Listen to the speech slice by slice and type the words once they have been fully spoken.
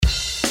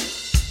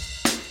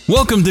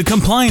Welcome to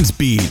Compliance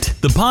Beat,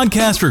 the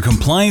podcast for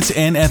compliance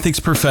and ethics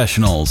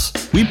professionals.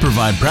 We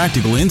provide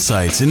practical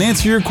insights and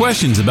answer your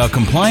questions about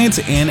compliance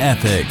and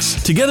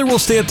ethics. Together we'll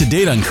stay up to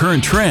date on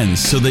current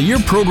trends so that your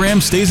program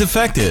stays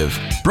effective.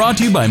 Brought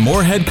to you by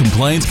Moorhead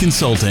Compliance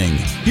Consulting.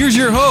 Here's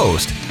your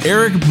host,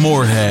 Eric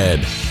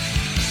Moorhead.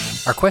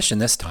 Our question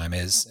this time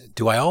is,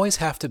 do I always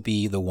have to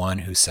be the one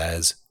who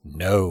says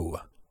no?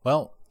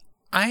 Well,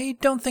 I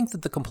don't think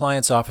that the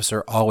compliance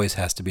officer always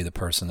has to be the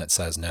person that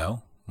says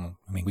no.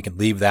 I mean, we can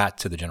leave that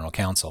to the general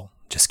counsel.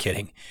 Just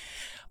kidding.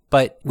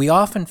 But we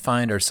often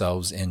find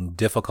ourselves in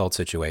difficult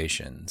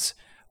situations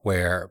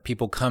where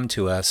people come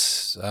to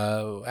us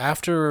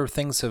after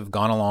things have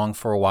gone along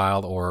for a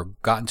while or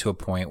gotten to a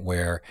point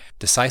where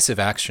decisive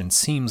action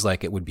seems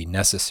like it would be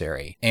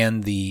necessary.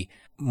 And the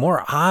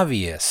more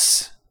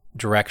obvious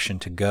direction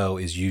to go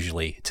is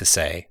usually to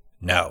say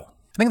no.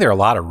 I think there are a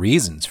lot of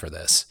reasons for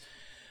this.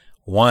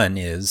 One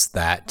is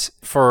that,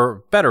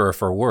 for better or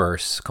for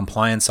worse,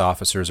 compliance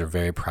officers are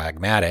very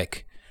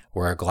pragmatic.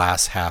 We're a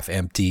glass half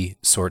empty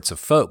sorts of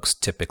folks,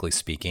 typically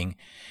speaking.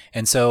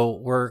 And so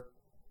we're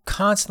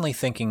constantly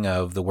thinking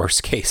of the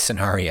worst case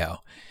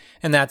scenario.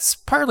 And that's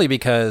partly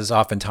because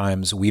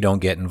oftentimes we don't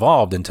get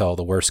involved until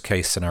the worst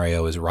case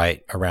scenario is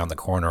right around the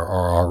corner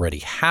or already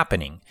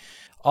happening.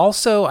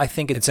 Also, I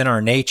think it's in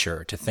our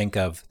nature to think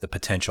of the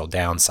potential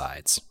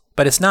downsides.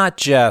 But it's not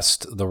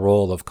just the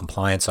role of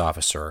compliance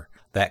officer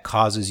that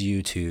causes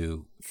you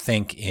to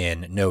think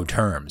in no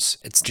terms.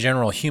 It's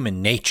general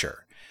human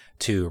nature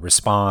to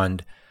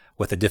respond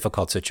with a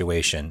difficult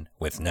situation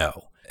with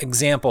no.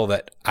 Example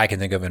that I can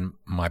think of in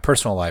my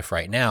personal life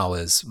right now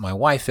is my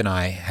wife and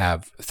I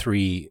have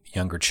 3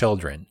 younger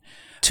children.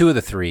 2 of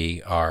the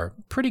 3 are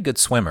pretty good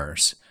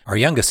swimmers. Our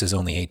youngest is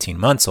only 18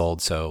 months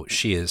old, so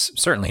she is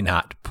certainly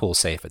not pool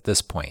safe at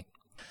this point.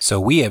 So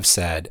we have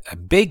said a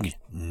big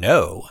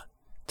no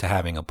to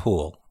having a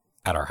pool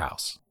at our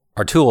house.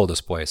 Our 2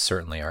 oldest boys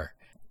certainly are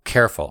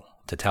careful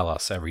to tell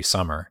us every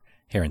summer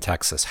here in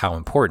Texas how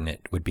important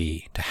it would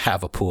be to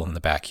have a pool in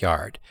the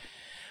backyard.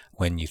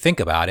 When you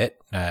think about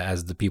it,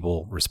 as the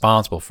people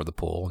responsible for the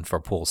pool and for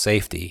pool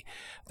safety,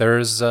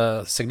 there's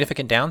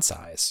significant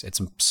downsides.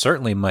 It's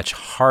certainly much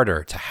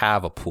harder to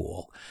have a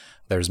pool.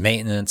 There's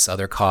maintenance,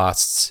 other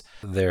costs.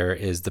 There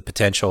is the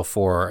potential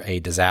for a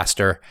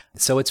disaster.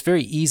 So it's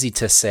very easy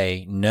to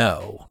say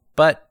no.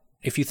 But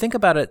if you think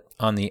about it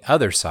on the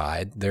other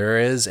side, there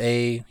is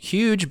a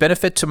huge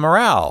benefit to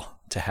morale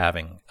to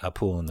having a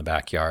pool in the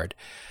backyard.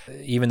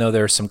 Even though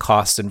there's some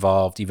costs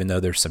involved, even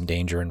though there's some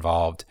danger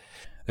involved,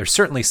 there's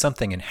certainly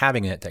something in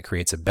having it that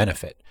creates a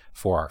benefit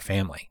for our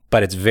family.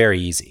 But it's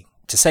very easy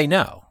to say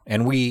no.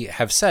 And we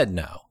have said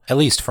no, at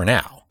least for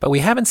now. But we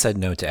haven't said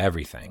no to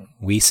everything.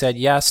 We said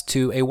yes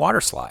to a water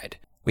slide.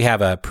 We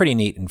have a pretty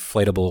neat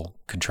inflatable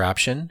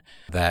contraption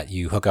that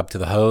you hook up to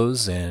the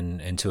hose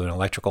and into an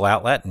electrical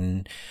outlet,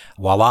 and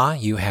voila,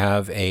 you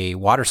have a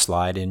water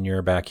slide in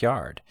your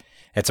backyard.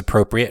 It's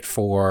appropriate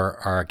for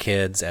our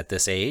kids at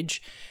this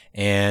age,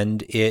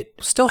 and it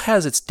still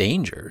has its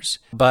dangers,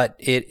 but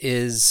it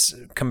is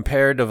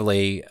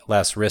comparatively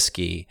less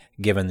risky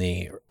given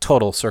the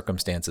total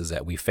circumstances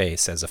that we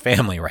face as a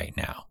family right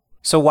now.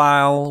 So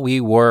while we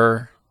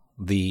were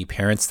the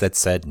parents that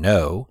said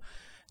no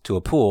to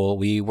a pool,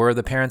 we were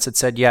the parents that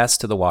said yes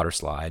to the water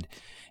slide.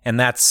 And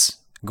that's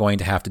going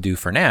to have to do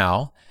for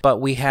now. But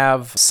we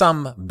have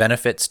some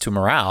benefits to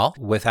morale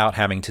without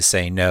having to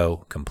say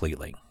no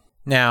completely.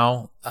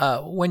 Now,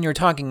 when you're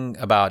talking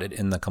about it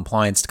in the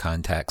compliance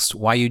context,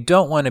 why you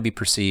don't want to be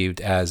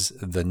perceived as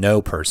the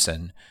no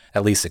person,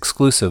 at least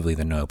exclusively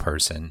the no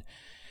person,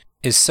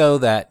 is so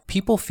that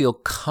people feel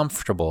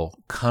comfortable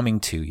coming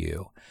to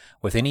you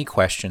with any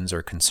questions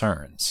or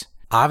concerns.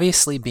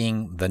 Obviously,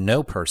 being the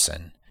no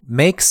person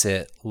makes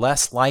it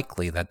less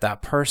likely that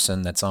that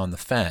person that's on the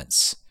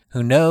fence,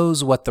 who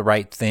knows what the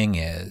right thing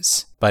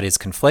is, but is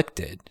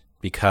conflicted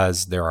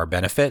because there are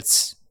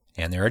benefits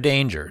and there are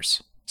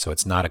dangers, so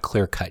it's not a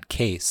clear-cut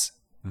case.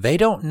 They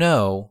don't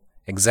know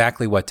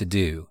exactly what to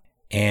do,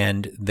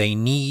 and they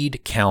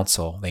need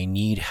counsel, they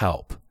need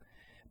help.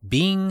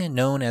 Being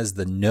known as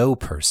the no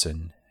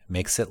person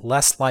makes it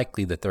less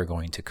likely that they're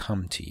going to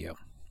come to you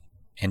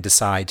and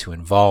decide to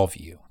involve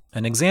you.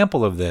 An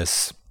example of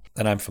this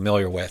that I'm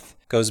familiar with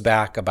goes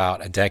back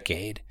about a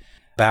decade,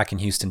 back in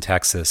Houston,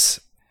 Texas,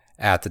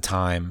 at the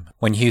time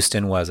when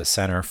Houston was a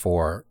center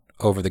for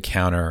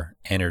over-the-counter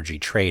energy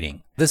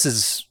trading. This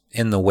is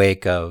in the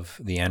wake of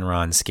the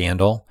Enron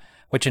scandal,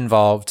 which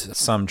involved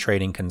some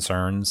trading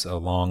concerns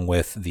along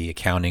with the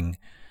accounting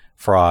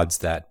frauds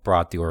that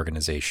brought the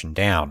organization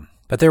down.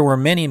 But there were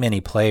many,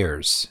 many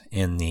players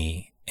in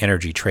the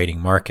energy trading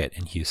market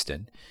in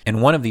Houston.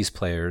 And one of these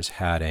players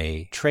had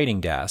a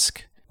trading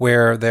desk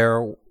where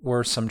there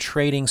were some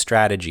trading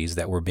strategies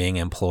that were being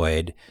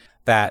employed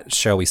that,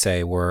 shall we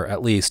say, were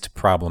at least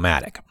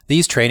problematic.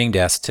 These trading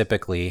desks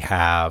typically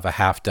have a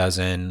half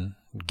dozen,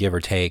 give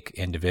or take,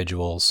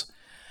 individuals.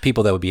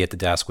 People that would be at the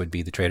desk would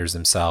be the traders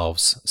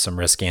themselves, some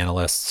risk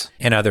analysts,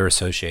 and other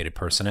associated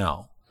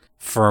personnel.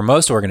 For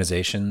most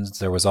organizations,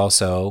 there was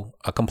also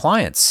a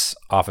compliance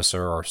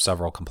officer or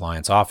several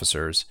compliance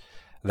officers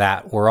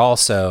that were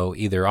also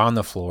either on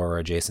the floor or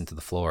adjacent to the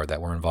floor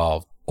that were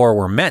involved or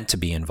were meant to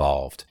be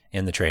involved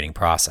in the trading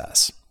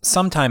process.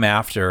 Sometime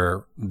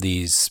after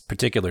these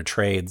particular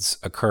trades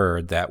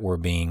occurred that were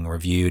being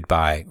reviewed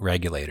by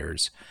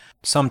regulators,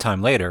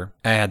 sometime later,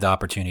 I had the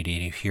opportunity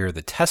to hear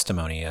the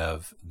testimony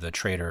of the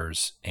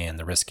traders and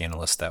the risk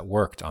analysts that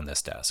worked on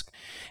this desk.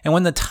 And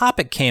when the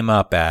topic came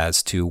up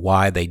as to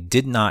why they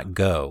did not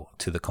go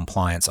to the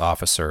compliance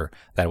officer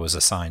that was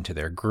assigned to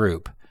their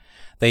group,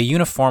 they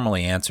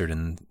uniformly answered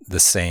in the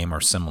same or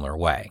similar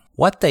way.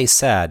 What they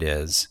said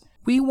is,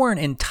 we weren't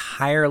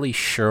entirely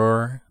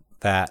sure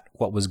that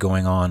what was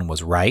going on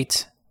was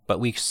right, but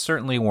we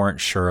certainly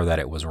weren't sure that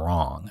it was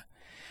wrong.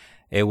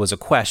 It was a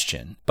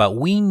question, but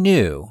we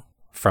knew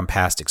from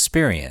past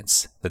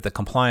experience that the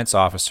compliance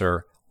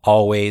officer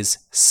always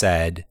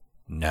said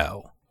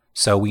no.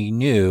 So we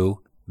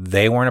knew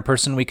they weren't a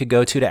person we could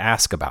go to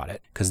ask about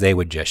it because they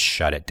would just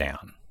shut it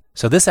down.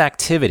 So this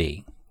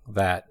activity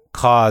that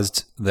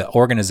caused the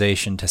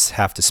organization to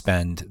have to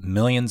spend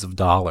millions of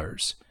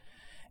dollars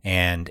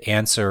and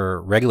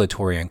answer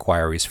regulatory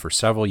inquiries for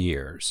several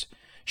years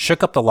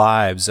shook up the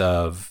lives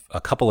of a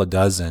couple of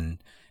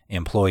dozen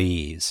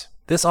employees.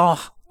 This all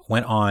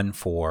went on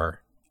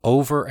for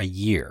over a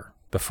year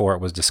before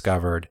it was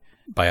discovered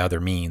by other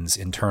means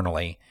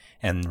internally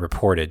and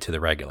reported to the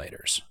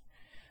regulators.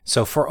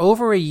 So for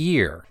over a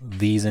year,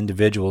 these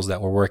individuals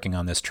that were working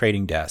on this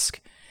trading desk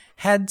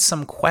had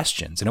some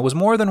questions, and it was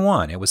more than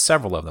one. It was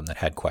several of them that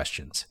had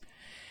questions.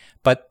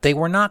 But they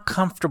were not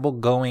comfortable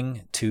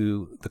going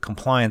to the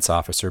compliance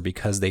officer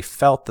because they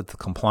felt that the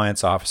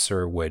compliance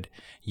officer would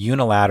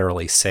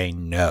unilaterally say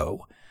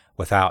no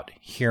without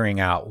hearing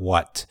out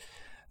what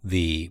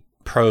the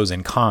pros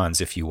and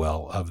cons, if you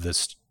will, of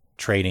this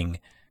trading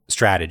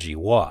strategy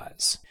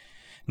was.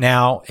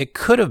 Now, it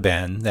could have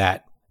been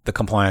that the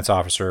compliance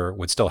officer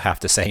would still have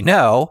to say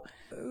no.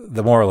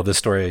 The moral of the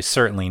story is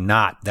certainly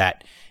not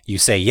that you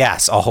say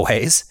yes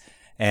always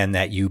and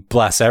that you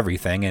bless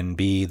everything and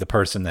be the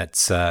person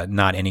that's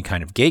not any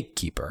kind of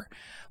gatekeeper.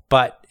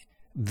 But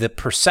the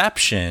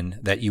perception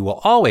that you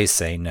will always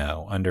say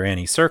no under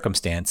any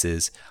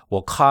circumstances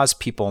will cause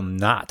people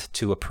not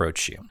to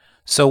approach you.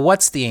 So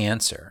what's the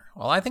answer?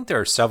 Well, I think there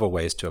are several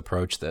ways to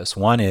approach this.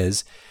 One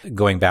is,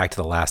 going back to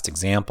the last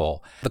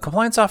example, the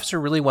compliance officer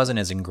really wasn't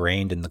as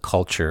ingrained in the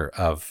culture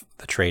of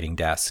the trading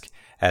desk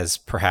as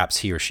perhaps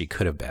he or she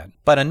could have been.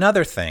 But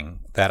another thing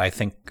that I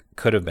think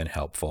could have been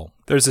helpful,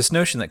 there's this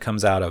notion that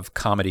comes out of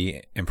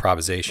comedy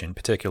improvisation,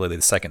 particularly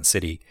the Second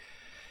City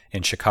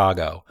in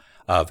Chicago,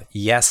 of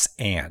yes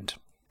and.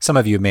 Some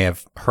of you may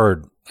have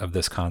heard of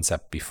this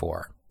concept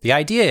before. The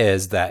idea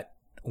is that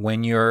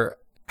when you're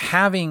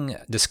having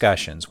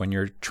discussions, when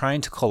you're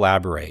trying to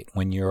collaborate,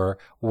 when you're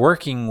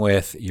working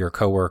with your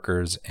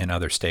coworkers and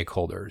other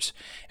stakeholders,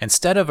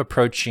 instead of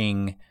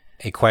approaching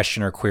a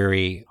question or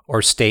query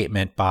or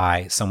statement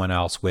by someone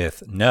else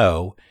with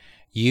no,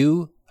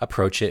 you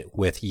approach it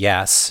with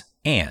yes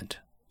and.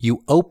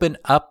 You open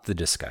up the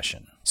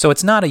discussion. So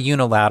it's not a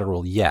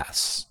unilateral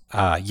yes.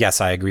 Yes,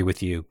 I agree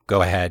with you.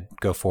 Go ahead,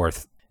 go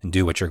forth and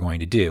do what you're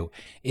going to do.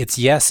 It's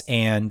yes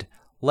and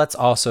let's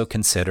also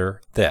consider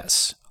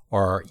this.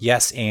 Or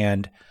yes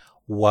and,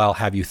 well,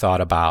 have you thought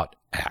about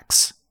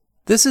X?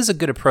 This is a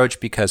good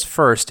approach because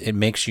first, it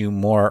makes you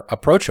more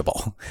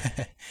approachable.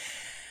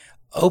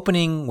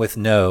 Opening with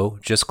no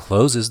just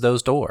closes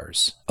those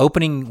doors.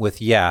 Opening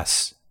with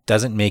yes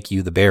doesn't make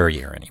you the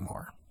barrier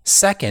anymore.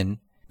 Second,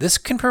 this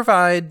can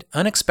provide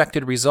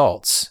unexpected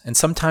results and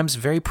sometimes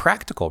very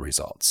practical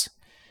results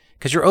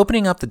because you're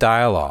opening up the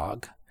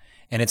dialogue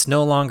and it's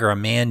no longer a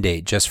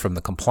mandate just from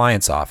the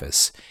compliance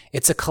office.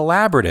 It's a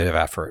collaborative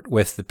effort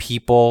with the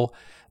people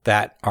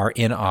that are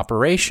in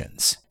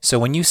operations. So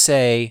when you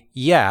say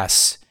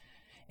yes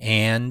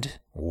and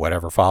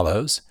whatever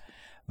follows,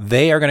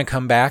 they are going to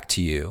come back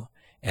to you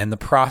and the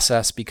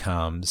process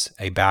becomes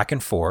a back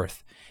and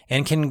forth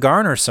and can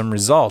garner some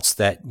results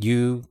that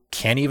you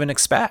can't even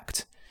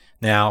expect.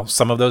 Now,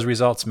 some of those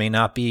results may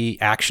not be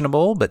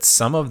actionable, but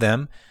some of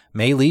them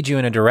may lead you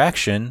in a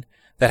direction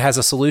that has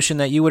a solution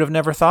that you would have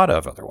never thought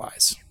of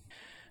otherwise.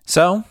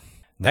 So,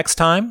 next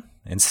time,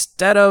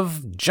 instead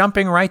of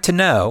jumping right to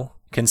no,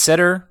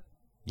 consider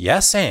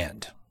yes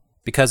and.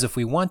 Because if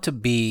we want to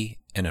be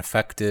an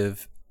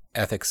effective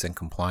ethics and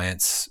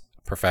compliance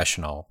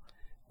professional,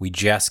 we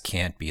just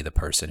can't be the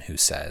person who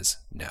says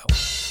no.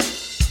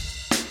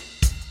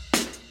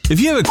 If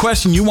you have a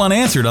question you want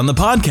answered on the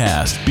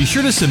podcast, be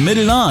sure to submit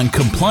it on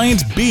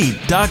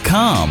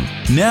compliancebeat.com.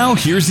 Now,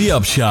 here's the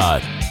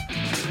upshot.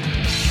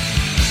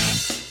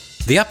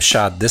 The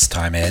upshot this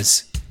time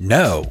is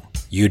no.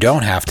 You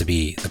don't have to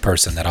be the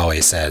person that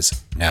always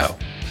says no.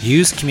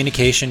 Use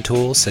communication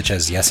tools such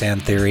as yes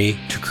and theory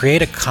to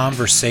create a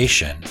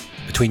conversation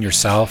between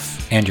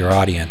yourself and your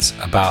audience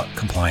about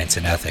compliance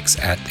and ethics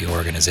at the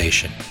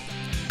organization.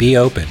 Be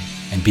open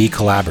and be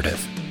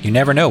collaborative. You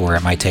never know where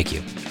it might take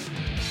you.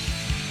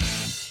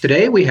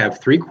 Today we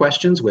have 3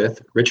 questions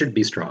with Richard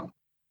Bistrong.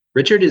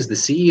 Richard is the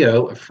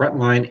CEO of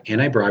Frontline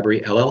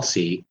Anti-Bribery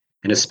LLC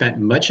and has spent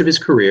much of his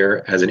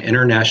career as an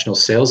international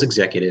sales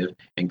executive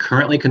and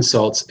currently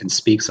consults and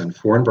speaks on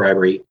foreign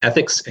bribery,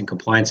 ethics, and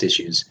compliance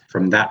issues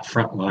from that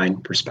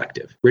frontline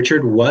perspective.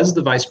 Richard was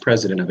the vice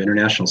president of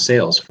international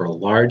sales for a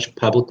large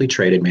publicly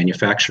traded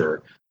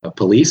manufacturer of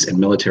police and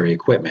military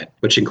equipment,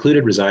 which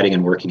included residing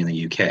and working in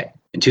the UK.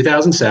 In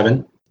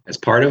 2007, as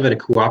part of a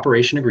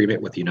cooperation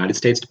agreement with the United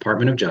States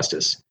Department of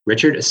Justice,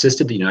 Richard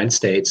assisted the United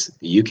States,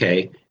 the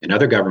UK, and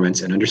other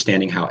governments in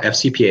understanding how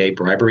FCPA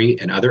bribery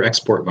and other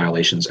export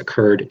violations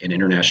occurred in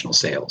international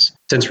sales.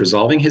 Since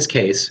resolving his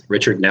case,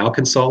 Richard now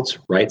consults,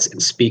 writes,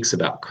 and speaks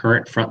about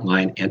current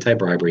frontline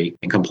anti-bribery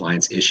and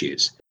compliance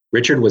issues.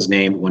 Richard was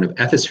named one of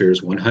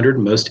Ethisphere's 100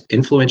 most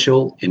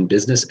influential in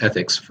business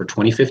ethics for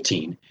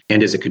 2015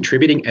 and is a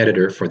contributing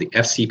editor for the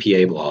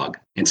FCPA blog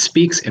and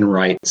speaks and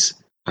writes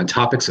on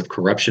topics of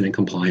corruption and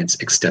compliance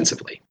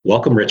extensively.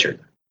 Welcome, Richard.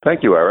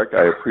 Thank you, Eric.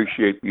 I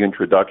appreciate the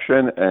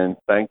introduction, and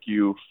thank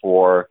you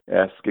for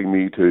asking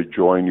me to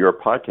join your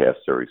podcast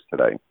series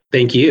today.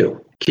 Thank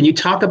you. Can you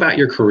talk about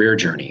your career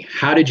journey?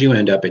 How did you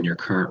end up in your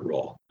current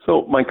role?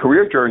 So my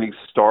career journey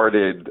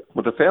started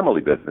with a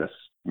family business,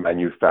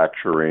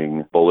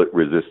 manufacturing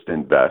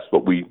bullet-resistant vests,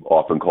 what we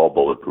often call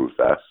bulletproof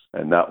vests.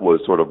 And that was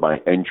sort of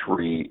my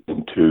entry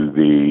into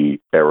the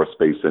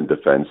aerospace and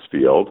defense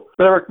field.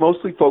 But Eric,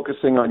 mostly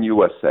focusing on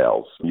U.S.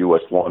 sales,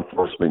 U.S. law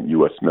enforcement,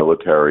 U.S.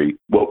 military,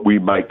 what we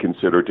might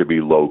consider to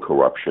be low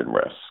corruption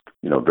risk.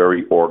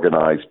 Very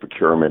organized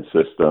procurement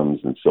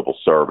systems and civil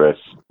service.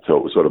 So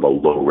it was sort of a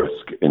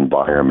low-risk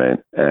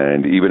environment.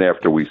 And even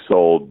after we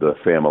sold the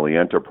family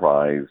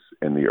enterprise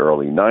in the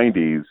early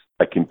 90s,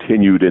 I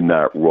continued in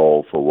that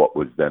role for what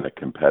was then a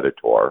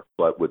competitor,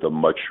 but with a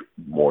much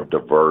more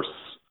diverse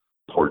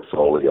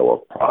portfolio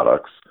of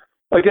products.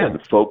 Again,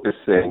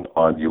 focusing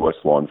on U.S.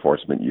 law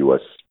enforcement,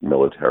 U.S.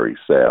 military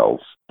sales.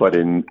 But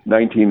in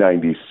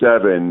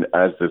 1997,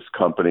 as this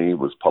company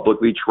was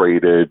publicly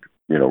traded,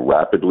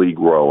 rapidly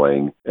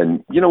growing,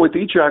 and, with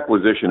each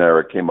acquisition,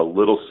 Eric, came a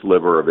little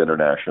sliver of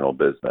international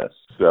business.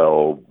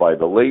 So by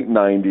the late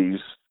 90s,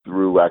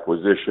 through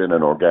acquisition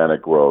and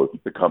organic growth,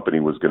 the company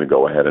was going to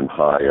go ahead and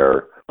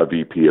hire a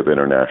VP of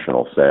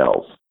international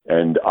sales.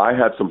 And I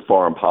had some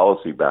foreign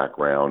policy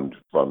background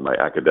from my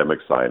academic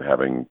side,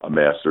 having a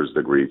master's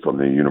degree from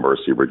the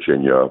University of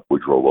Virginia,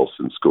 Woodrow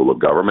Wilson School of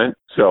Government.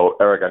 So,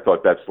 Eric, I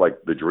thought that's like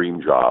the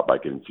dream job. I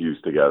can fuse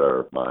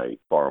together my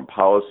foreign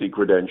policy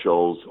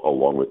credentials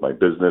along with my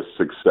business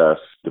success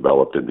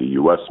developed in the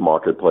U.S.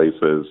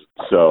 marketplaces.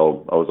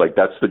 So I was like,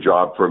 that's the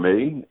job for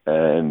me.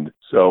 And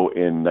so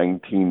in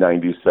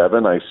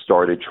 1997, I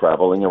started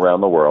traveling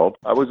around the world.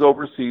 I was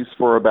overseas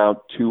for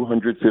about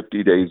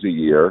 250 days a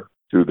year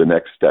through the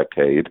next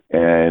decade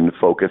and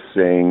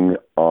focusing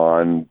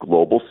on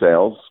global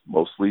sales,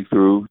 mostly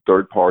through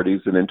third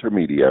parties and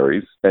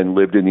intermediaries, and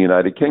lived in the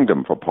United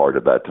Kingdom for part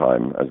of that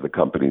time as the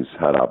companies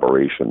had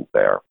operations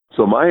there.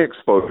 So my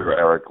exposure,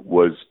 Eric,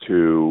 was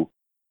to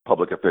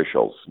public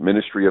officials,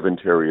 Ministry of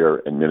Interior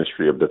and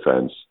Ministry of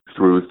Defense,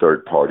 through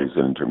third parties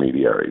and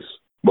intermediaries.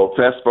 Well,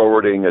 fast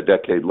forwarding a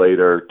decade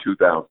later,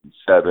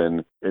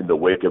 2007, in the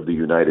wake of the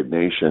United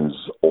Nations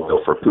Oil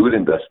for Food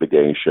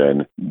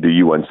investigation, the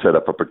UN set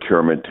up a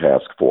procurement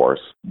task force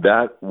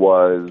that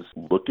was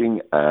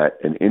looking at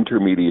an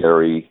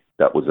intermediary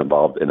that was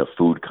involved in a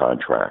food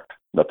contract.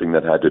 Nothing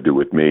that had to do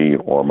with me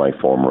or my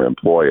former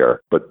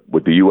employer. But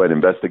what the UN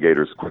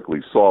investigators quickly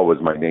saw was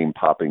my name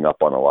popping up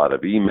on a lot of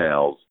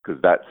emails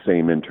because that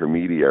same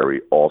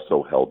intermediary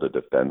also held a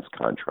defense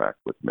contract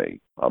with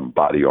me,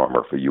 body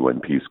armor for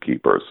UN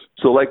peacekeepers.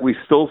 So like we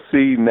still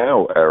see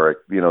now, Eric,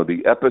 the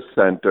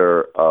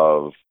epicenter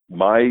of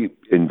my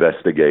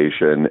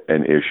investigation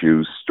and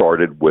issues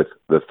started with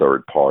the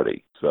third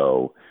party.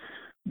 So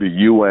the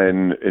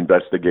UN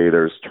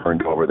investigators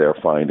turned over their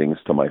findings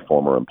to my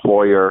former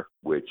employer,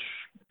 which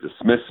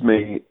dismissed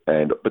me,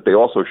 but they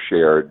also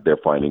shared their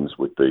findings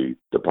with the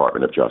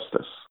Department of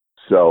Justice.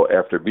 So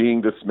after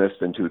being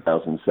dismissed in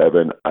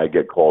 2007, I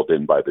get called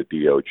in by the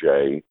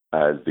DOJ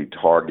as the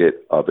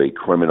target of a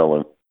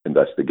criminal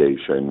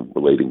investigation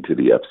relating to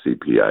the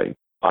FCPA.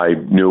 I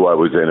knew I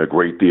was in a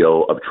great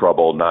deal of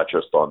trouble, not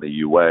just on the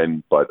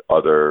UN, but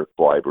other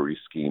bribery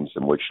schemes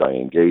in which I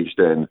engaged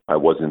in. I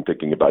wasn't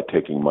thinking about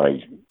taking my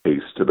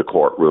case to the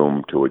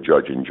courtroom, to a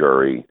judge and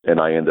jury, and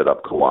I ended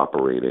up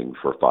cooperating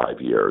for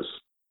 5 years.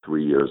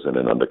 3 years in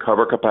an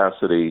undercover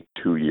capacity,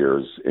 2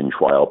 years in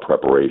trial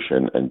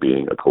preparation and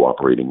being a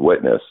cooperating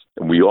witness.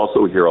 And we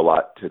also hear a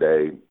lot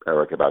today,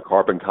 Eric, about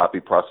carbon copy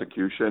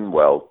prosecution.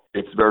 Well,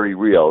 it's very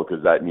real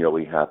because that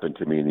nearly happened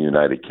to me in the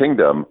United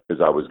Kingdom as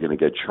I was going to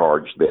get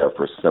charged there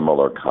for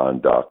similar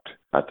conduct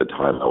at the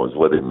time I was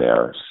living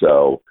there.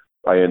 So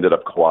I ended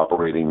up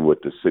cooperating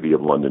with the City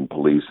of London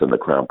Police and the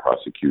Crown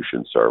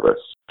Prosecution Service.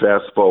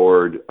 Fast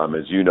forward,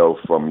 as you know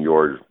from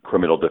your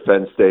criminal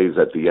defense days,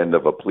 at the end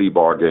of a plea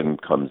bargain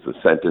comes the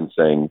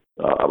sentencing.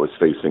 I was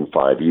facing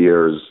 5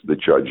 years. The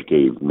judge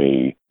gave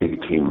me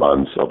 18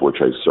 months, of which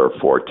I served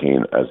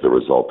 14 as the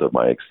result of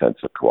my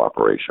extensive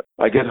cooperation.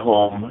 I get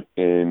home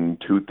in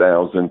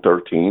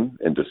 2013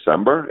 in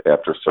December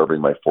after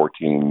serving my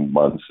 14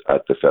 months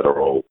at the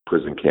federal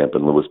prison camp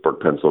in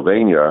Lewisburg,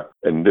 Pennsylvania.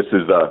 And this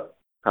is the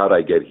how'd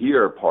I get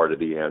here part of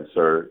the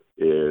answer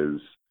is,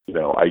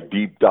 I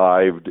deep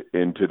dived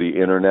into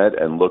the internet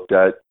and looked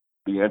at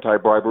the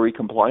anti-bribery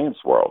compliance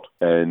world.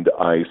 And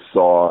I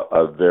saw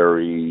a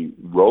very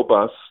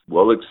robust,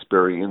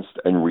 well-experienced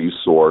and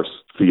resourced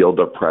field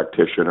of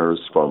practitioners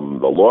from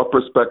the law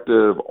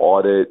perspective,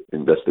 audit,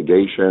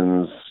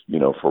 investigations,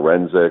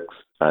 forensics,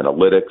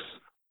 analytics.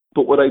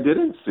 But what I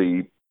didn't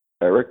see,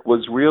 Eric,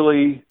 was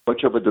really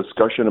much of a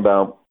discussion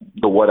about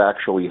what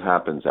actually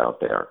happens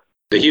out there.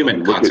 The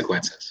human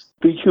consequences.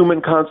 The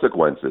human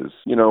consequences.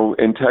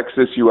 In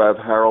Texas, you have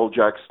Harold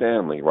Jack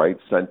Stanley, right?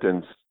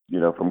 Sentenced,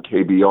 from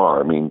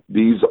KBR. I mean,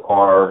 these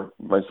are,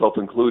 myself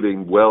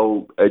including,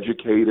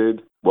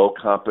 well-educated,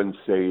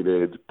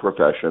 well-compensated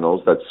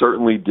professionals that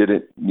certainly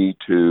didn't need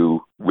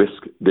to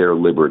risk their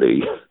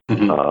liberty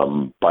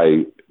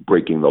by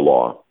breaking the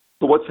law.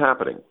 So what's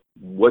happening?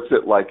 What's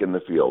it like in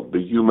the field?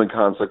 The human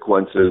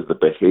consequences, the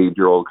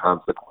behavioral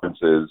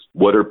consequences.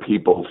 What are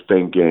people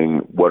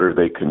thinking? What are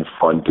they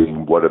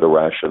confronting? What are the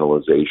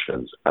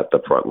rationalizations at the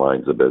front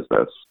lines of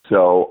business?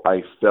 So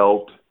I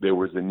felt there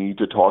was a need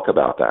to talk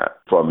about that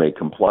from a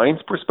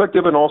compliance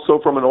perspective and also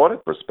from an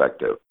audit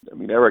perspective. I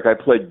mean, Eric,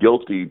 I pled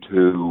guilty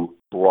to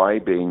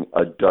bribing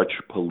a Dutch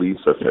police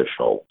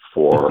official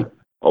for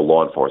a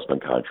law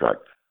enforcement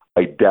contract.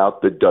 I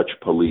doubt the Dutch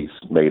police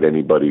made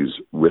anybody's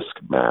risk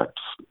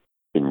maps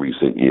in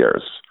recent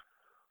years.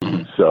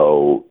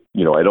 So,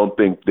 I don't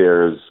think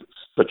there's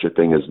such a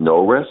thing as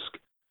no risk.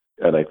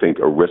 And I think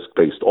a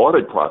risk-based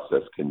audit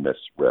process can miss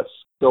risk.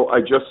 So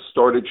I just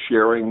started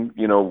sharing,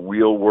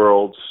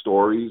 real-world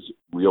stories,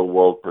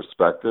 real-world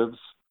perspectives,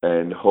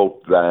 and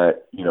hope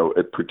that,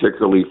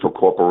 particularly for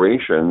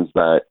corporations,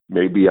 that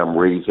maybe I'm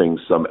raising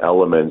some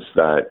elements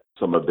that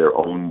some of their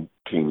own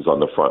teams on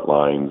the front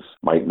lines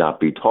might not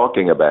be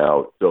talking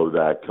about so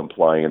that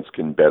compliance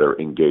can better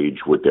engage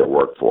with their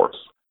workforce,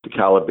 to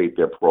calibrate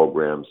their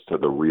programs to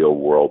the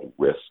real-world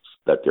risks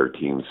that their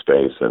teams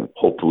face and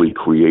hopefully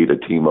create a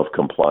team of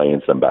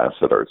compliance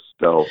ambassadors.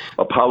 So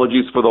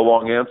apologies for the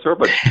long answer,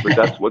 but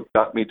that's what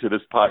got me to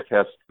this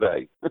podcast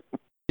today.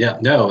 Yeah,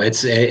 no,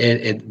 it's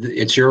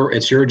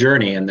your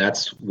journey, and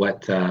that's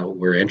what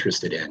we're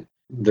interested in.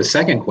 The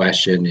second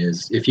question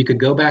is, if you could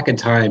go back in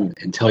time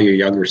and tell your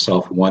younger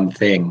self one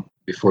thing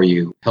before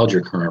you held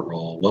your current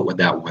role, what would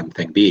that one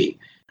thing be?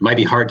 It might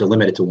be hard to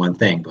limit it to one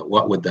thing, but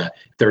if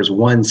there's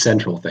one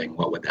central thing,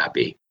 what would that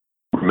be?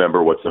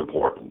 Remember what's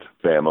important: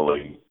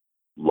 family,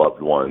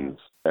 loved ones,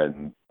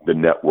 and the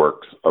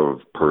networks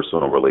of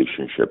personal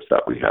relationships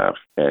that we have.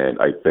 And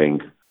I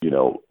think,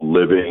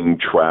 living,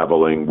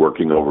 traveling,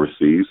 working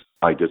overseas,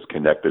 I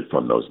disconnected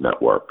from those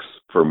networks.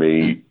 For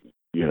me,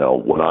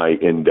 when I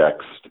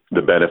indexed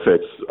the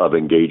benefits of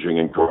engaging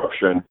in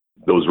corruption,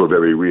 those were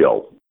very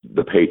real.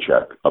 The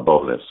paycheck, a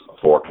bonus,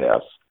 a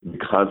forecast. The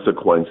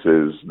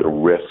consequences, the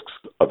risks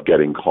of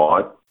getting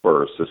caught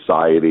for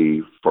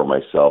society, for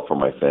myself, for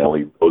my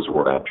family, those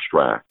were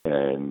abstract.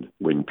 And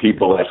when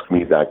people ask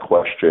me that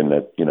question,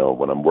 that,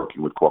 when I'm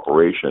working with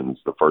corporations,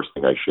 the first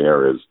thing I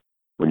share is,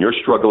 when you're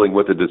struggling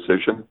with a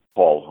decision,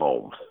 call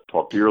home.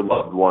 Talk to your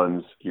loved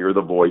ones, hear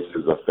the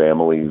voices of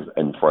families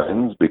and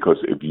friends, because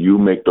if you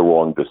make the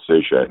wrong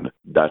decision,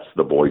 that's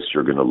the voice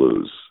you're going to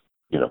lose.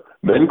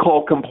 Then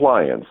call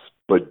compliance,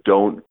 but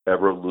don't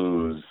ever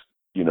lose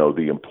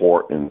the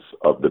importance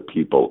of the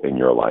people in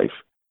your life.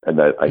 And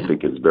that, I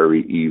think, is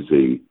very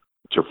easy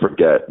to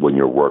forget when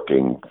you're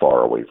working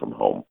far away from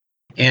home.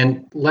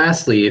 And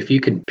lastly, if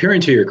you could peer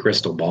into your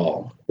crystal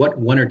ball, what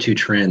one or two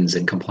trends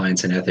in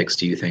compliance and ethics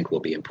do you think will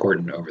be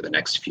important over the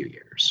next few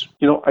years?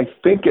 I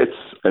think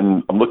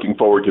and I'm looking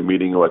forward to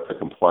meeting you at the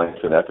Compliance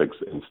and Ethics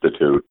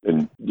Institute.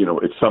 And,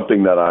 it's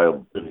something that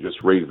I'll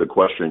just raise the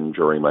question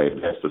during my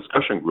advanced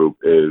discussion group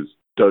is,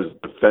 does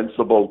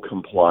defensible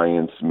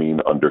compliance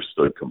mean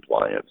understood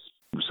compliance?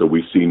 So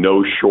we see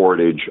no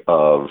shortage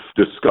of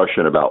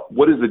discussion about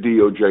what is the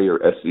DOJ or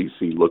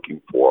SEC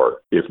looking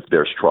for if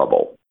there's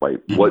trouble, right?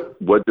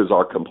 What does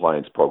our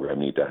compliance program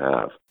need to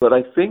have? But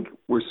I think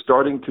we're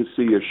starting to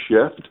see a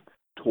shift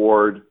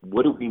toward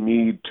what do we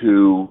need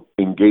to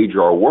engage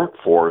our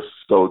workforce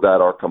so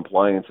that our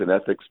compliance and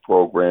ethics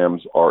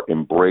programs are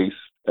embraced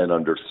and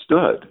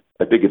understood.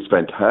 I think it's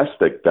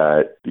fantastic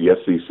that the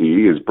SEC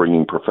is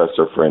bringing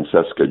Professor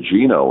Francesca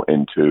Gino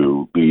in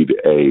to lead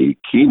a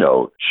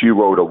keynote. She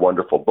wrote a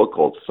wonderful book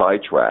called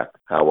Sidetrack: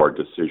 How Our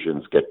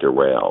Decisions Get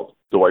Derailed.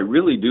 So I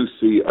really do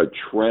see a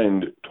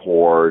trend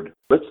toward,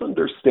 let's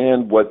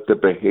understand what the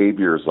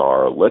behaviors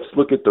are. Let's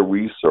look at the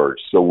research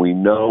so we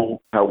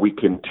know how we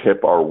can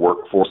tip our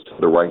workforce to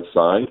the right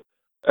side.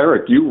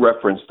 Eric, you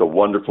referenced a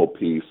wonderful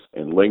piece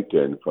in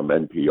LinkedIn from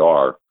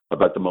NPR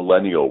about the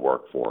millennial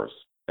workforce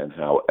and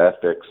how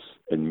ethics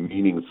and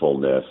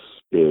meaningfulness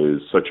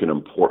is such an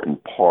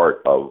important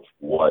part of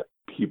what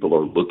people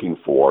are looking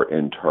for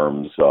in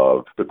terms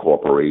of the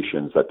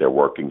corporations that they're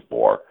working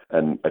for.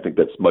 And I think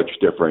that's much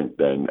different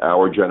than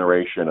our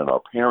generation and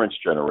our parents'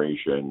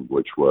 generation,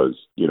 which was,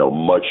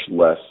 much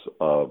less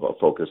of a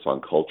focus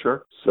on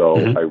culture. So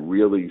I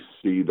really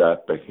see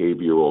that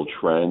behavioral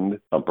trend,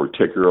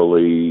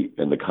 particularly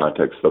in the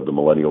context of the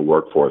millennial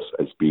workforce,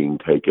 as being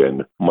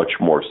taken much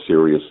more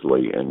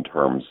seriously in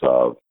terms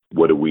of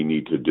what do we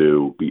need to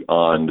do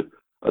beyond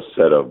a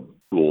set of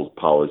rules,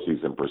 policies,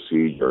 and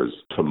procedures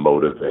to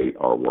motivate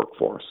our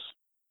workforce.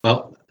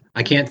 Well,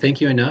 I can't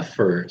thank you enough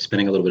for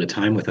spending a little bit of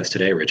time with us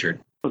today,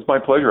 Richard. It was my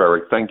pleasure,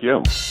 Eric. Thank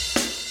you.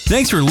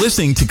 Thanks for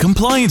listening to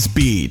Compliance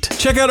Beat.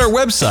 Check out our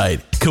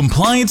website,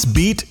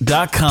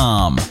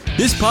 compliancebeat.com.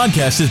 This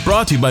podcast is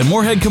brought to you by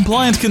Morehead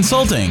Compliance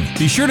Consulting.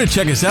 Be sure to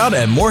check us out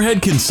at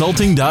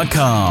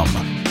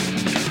moreheadconsulting.com.